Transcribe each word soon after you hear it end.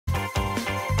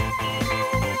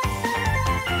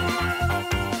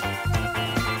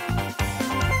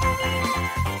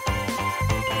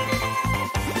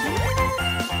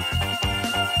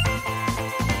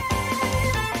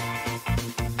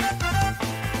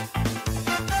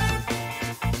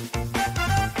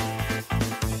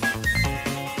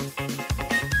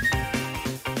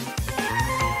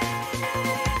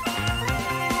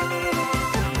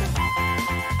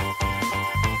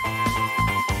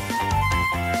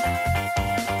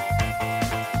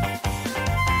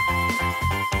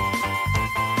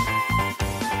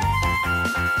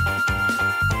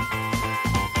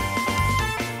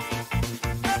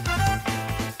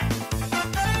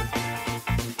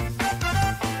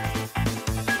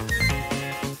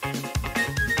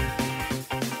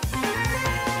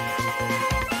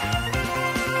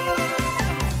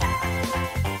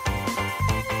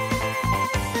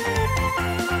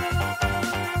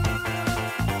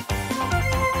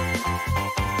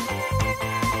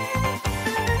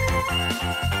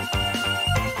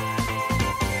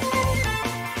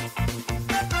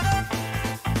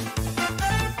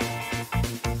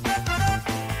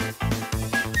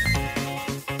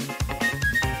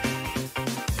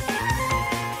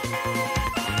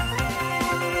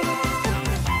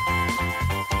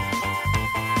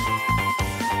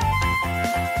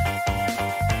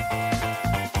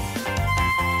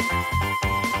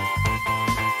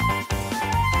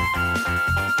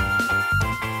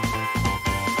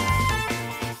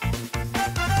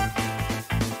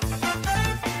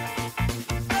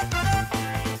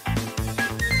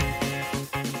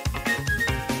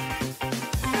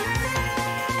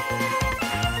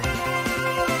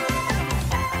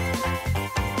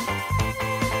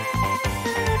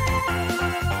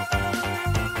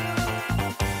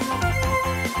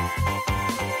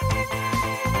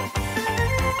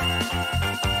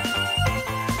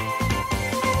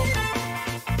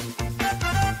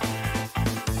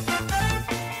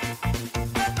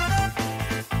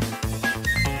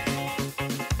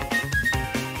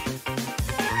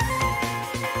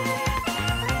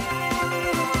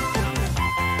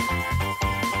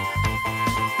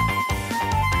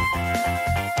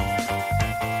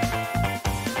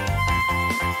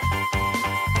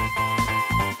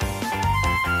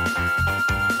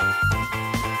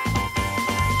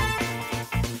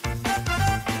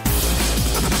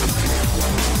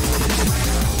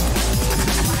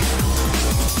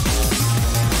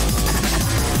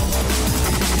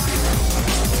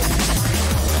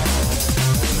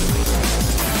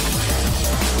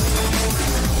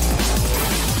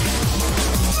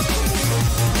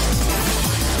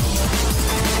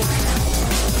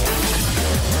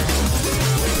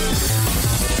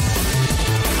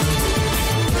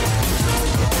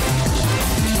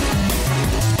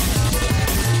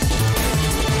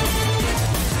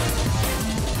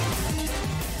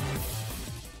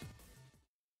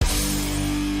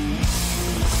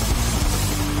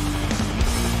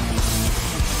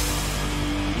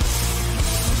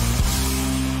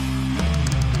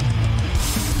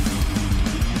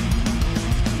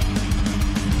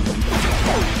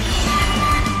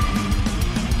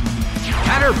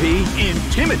Caterpie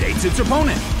intimidates its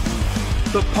opponent.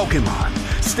 The Pokémon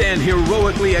stand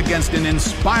heroically against an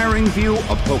inspiring view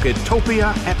of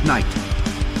Poketopia at night.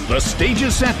 The stage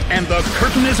is set and the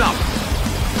curtain is up.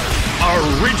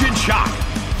 A rigid shock.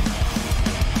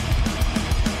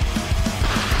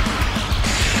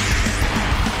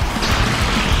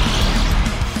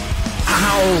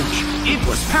 Ouch! It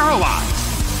was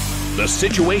paralyzed. The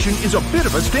situation is a bit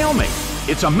of a stalemate.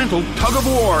 It's a mental tug of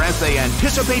war as they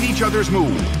anticipate each other's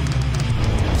move.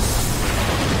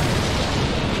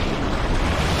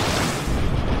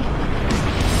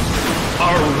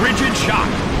 A rigid shock.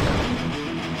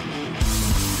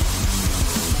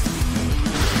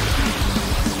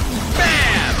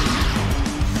 Bam!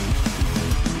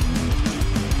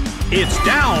 It's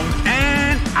down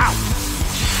and out.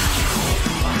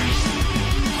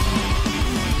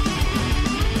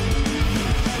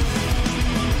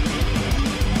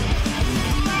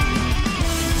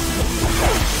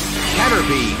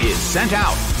 Caterpie is sent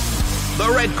out. The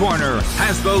red corner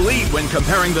has the lead when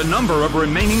comparing the number of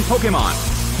remaining Pokémon,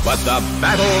 but the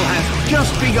battle has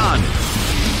just begun.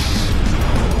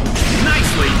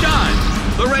 Nicely done!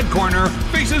 The red corner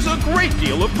faces a great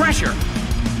deal of pressure.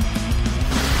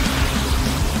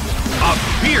 A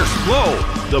fierce blow.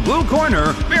 The blue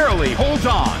corner barely holds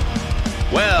on.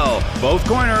 Well, both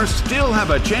corners still have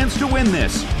a chance to win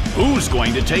this. Who's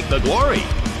going to take the glory?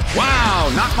 Wow,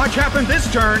 not much happened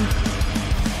this turn.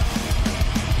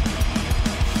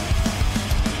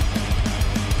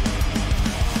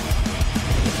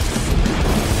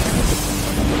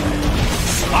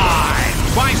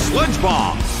 By Sludge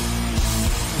Bomb.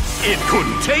 It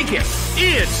couldn't take it.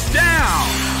 It's down.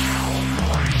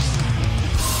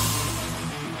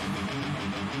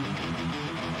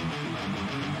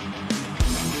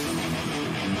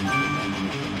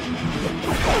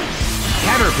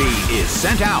 Caterpie is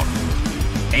sent out.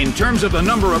 In terms of the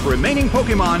number of remaining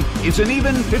Pokémon, it's an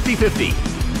even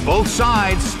 50-50. Both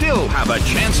sides still have a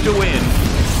chance to win.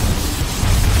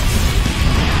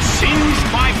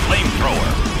 Singed by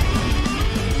Flamethrower.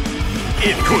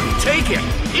 It couldn't take it.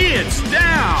 It's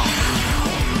down.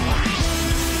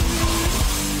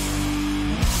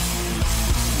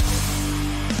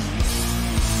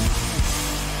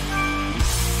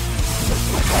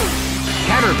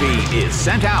 Caterpie is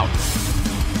sent out.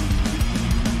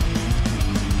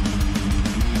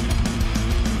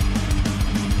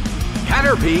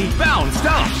 Caterpie bounced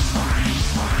up.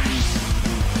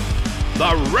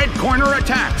 The red corner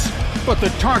attacks. But the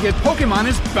target Pokémon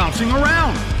is bouncing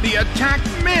around. The attack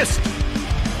missed.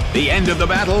 The end of the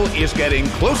battle is getting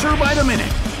closer by the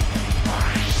minute.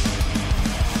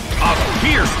 A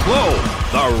fierce blow.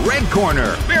 The red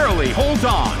corner barely holds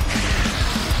on.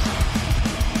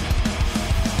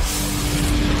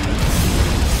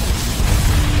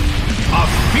 A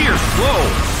fierce blow.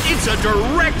 It's a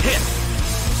direct hit.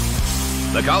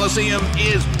 The Coliseum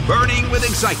is burning with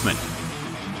excitement.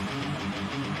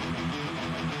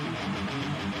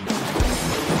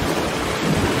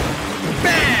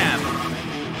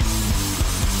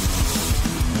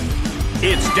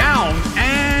 It's down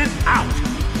and out.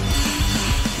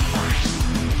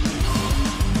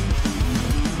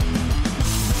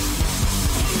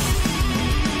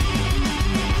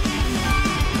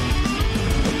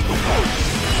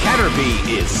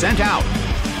 Caterpie is sent out.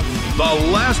 The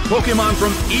last Pokémon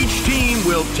from each team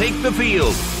will take the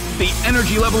field. The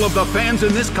energy level of the fans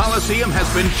in this Coliseum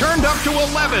has been turned up to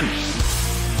 11.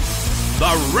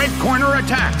 The red corner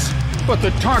attacks. But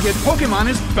the target Pokémon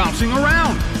is bouncing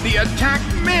around. The attack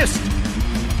missed.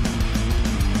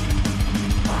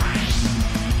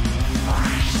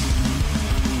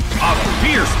 A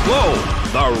fierce blow.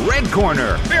 The red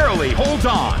corner barely holds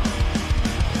on.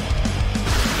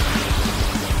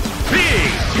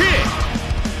 Big hit.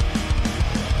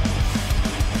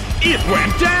 It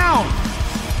went down.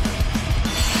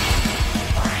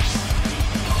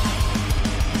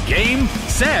 Game,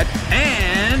 set,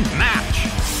 and match.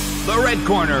 The red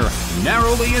corner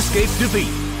narrowly escaped defeat.